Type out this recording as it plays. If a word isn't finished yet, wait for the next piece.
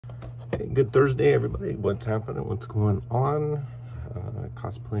right, good Thursday, everybody. What's happening? What's going on?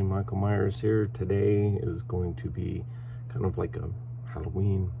 Cosplaying Michael Myers here. Today is going to be kind of like a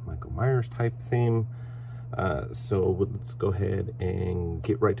Halloween Michael Myers type theme. So let's go ahead and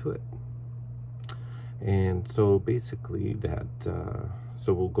get right to it. And so basically that,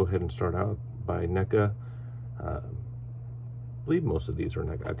 so we'll go ahead and start out by NECA. I believe most of these are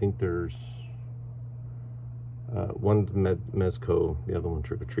NECA. I think there's one's Mezco, the other one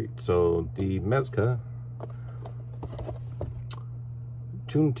Trick or Treat. So the Mezco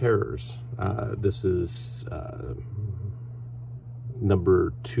Tomb Terrors. This is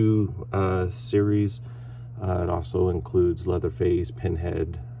number 2 series. It also includes Leatherface,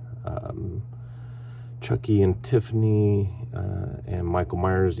 Pinhead, Chucky and Tiffany, and Michael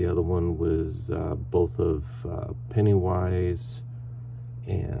Myers. The other one was both of Pennywise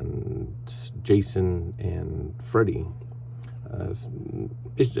and Jason and Freddy.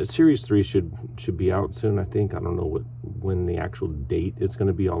 Series 3 should be out soon, I think. I don't know when the actual date is going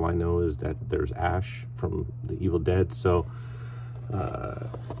to be. All I know is that there's Ash from the Evil Dead. So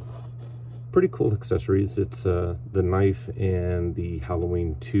pretty cool accessories. It's the knife and the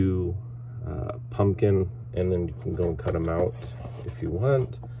Halloween 2 pumpkin, and then you can go and cut them out if you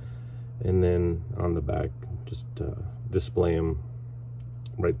want, and then on the back just display them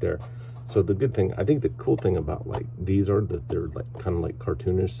right there. So the good thing, I think the cool thing about like these are that they're like kind of like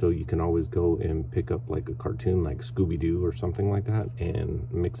cartoonish, so you can always go and pick up like a cartoon like Scooby-Doo or something like that and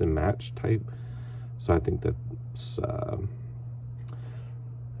mix and match type. So I think that's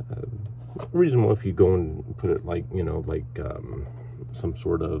reasonable if you go and put it like, you know, like some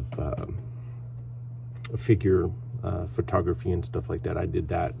sort of figure photography and stuff like that. I did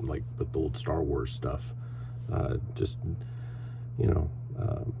that like with the old Star Wars stuff. Just, you know,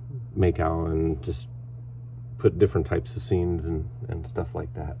 make out and just put different types of scenes and stuff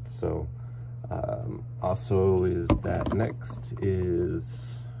like that. So also is that next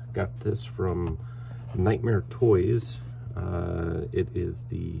is got this from Nightmare Toys. It is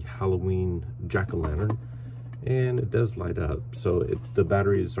the Halloween jack-o'-lantern, and it does light up. So the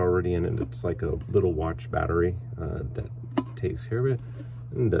battery is already in it. It's like a little watch battery that takes care of it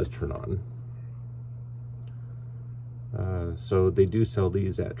and does turn on. So they do sell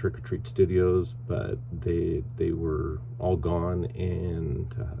these at Trick or Treat Studios, but they were all gone,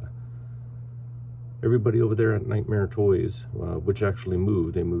 and everybody over there at Nightmare Toys, which actually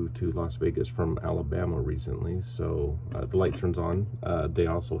moved, they moved to Las Vegas from Alabama recently. So the light turns on. They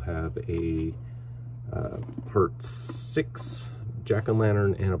also have a part 6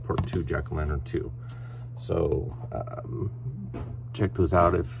 jack-o'-lantern and a part 2 jack-o'-lantern too. So check those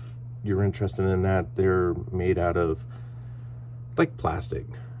out if you're interested in that. They're made out of like plastic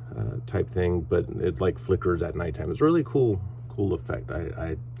type thing, but it like flickers at nighttime. It's a really cool effect.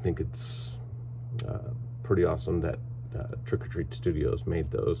 I think it's pretty awesome that Trick or Treat Studios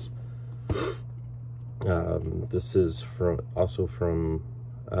made those. This is also from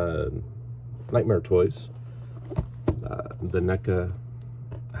Nightmare Toys, the NECA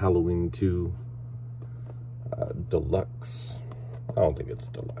Halloween 2 Deluxe. I don't think it's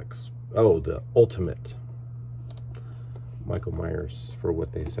Deluxe. Oh, the Ultimate Michael Myers, for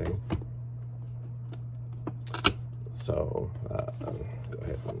what they say. So go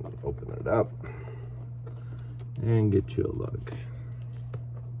ahead and open it up and get you a look.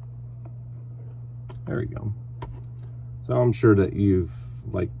 There we go. So I'm sure that you've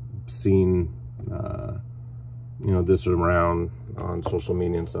like seen you know, this around on social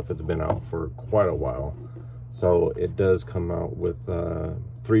media and stuff. It's been out for quite a while. So it does come out with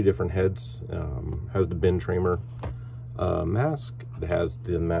 3 different heads. Has the Ben Tramer mask. It has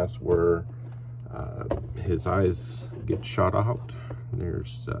the mask where his eyes get shot out.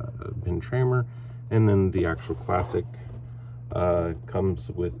 There's Ben Tramer, and then the actual classic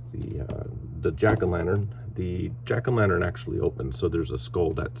comes with the jack-o'-lantern. The jack-o'-lantern actually opens, so there's a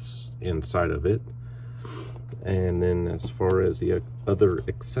skull that's inside of it. And then as far as the other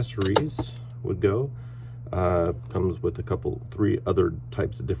accessories would go, comes with 3 other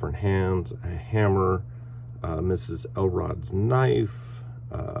types of different hands: a hammer, Mrs. Elrod's knife,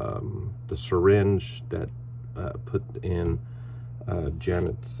 the syringe that put in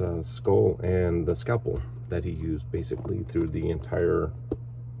Janet's skull, and the scalpel that he used basically through the entire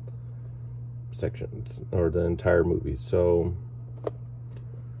sections or the entire movie. So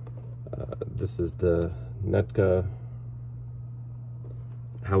this is the NECA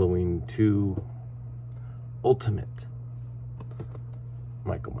Halloween 2 Ultimate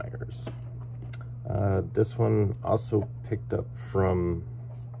Michael Myers. This one also picked up from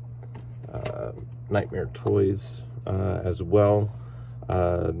Nightmare Toys as well.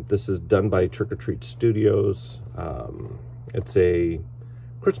 This is done by Trick or Treat Studios. It's a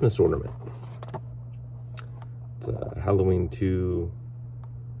Christmas ornament. It's a Halloween 2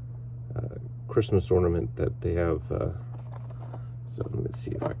 Christmas ornament that they have. So let me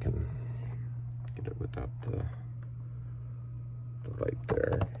see if I can get it without the light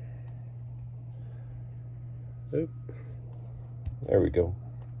there. Oop. There we go.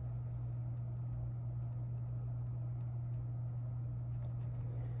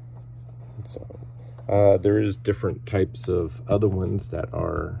 So there is different types of other ones that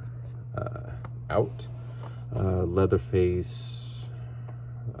are out. Leatherface.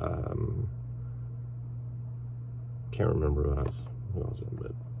 Can't remember who else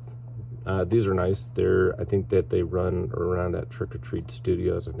but these are nice. I think that they run around at Trick or Treat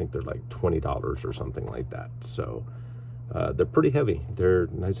Studios. I think they're like $20 or something like that. So they're pretty heavy. They're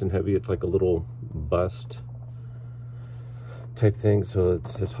nice and heavy. It's like a little bust type thing. So it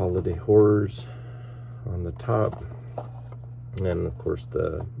says Holiday Horrors on the top, and of course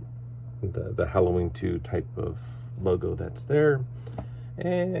the Halloween 2 type of logo that's there.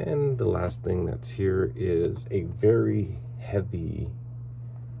 And the last thing that's here is a very heavy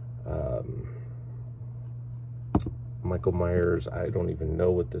Michael Myers. I don't even know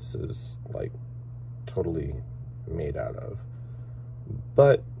what this is like totally made out of,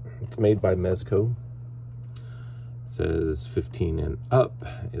 but it's made by Mezco. It says 15 and up.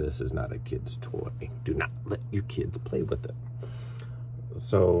 This is not a kid's toy. Do not let your kids play with it.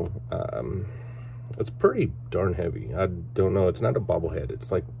 So it's pretty darn heavy. I don't know, it's not a bobblehead.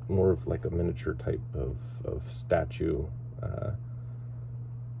 It's like more of like a miniature type of statue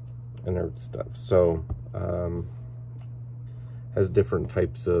and their stuff. So has different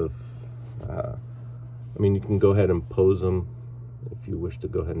types of I mean, you can go ahead and pose them if you wish to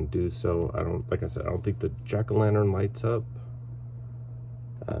go ahead and do so. Like I said, I don't think the jack-o'-lantern lights up,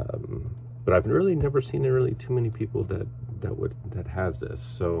 but I've really never seen really too many people that has this.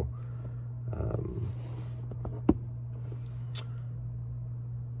 So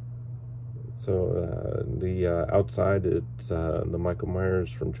the outside, it's the Michael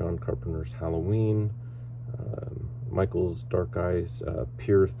Myers from John Carpenter's Halloween. Michael's dark eyes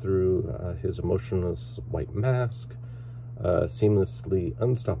peer through his emotionless white mask. Seamlessly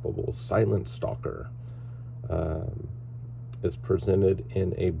unstoppable silent stalker is presented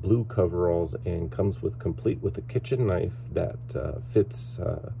in a blue coveralls and comes complete with a kitchen knife that fits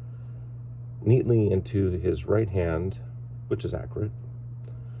neatly into his right hand, which is accurate,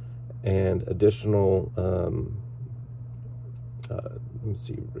 and additional let me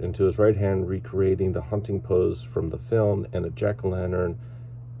see, into his right hand, recreating the haunting pose from the film, and a jack-o'-lantern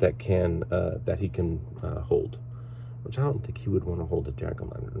that he can hold, which I don't think he would want to hold a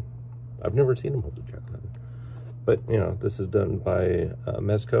jack-o'-lantern. I've never seen him hold a jack-o'-lantern, but you know, this is done by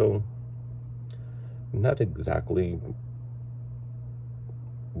Mezco. Not exactly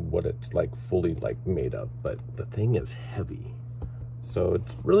what it's like fully like made of, but the thing is heavy, so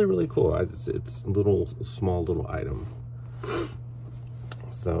it's really cool. It's a small little item,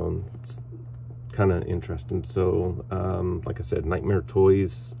 so it's kind of interesting. So like I said, Nightmare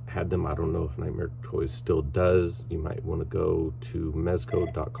Toys had them. I don't know if Nightmare Toys still does. You might want to go to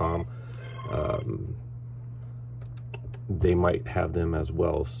mezco.com. They might have them as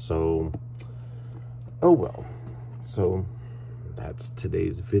well. So oh well. So that's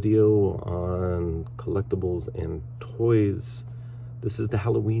today's video on collectibles and toys. This is the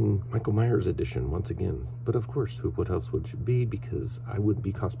Halloween Michael Myers edition once again. But of course, what else would it be? Because I wouldn't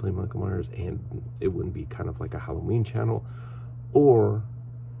be cosplaying Michael Myers, and it wouldn't be kind of like a Halloween channel or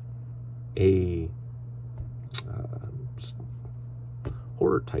a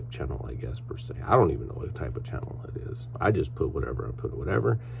horror type channel, I guess, per se. I don't even know what type of channel it is. I just put whatever. I put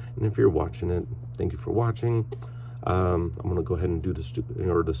whatever. And if you're watching it, thank you for watching. I'm going to go ahead and do the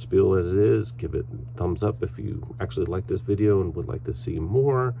spiel as it is. Give it a thumbs up if you actually like this video and would like to see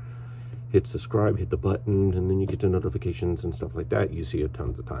more. Hit subscribe, hit the button, and then you get the notifications and stuff like that. You see it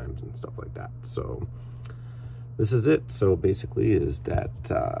tons of times and stuff like that. So this is it. So basically is that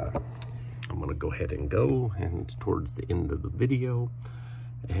I'm going to go ahead and go, and it's towards the end of the video.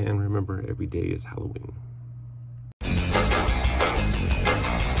 And remember, every day is Halloween.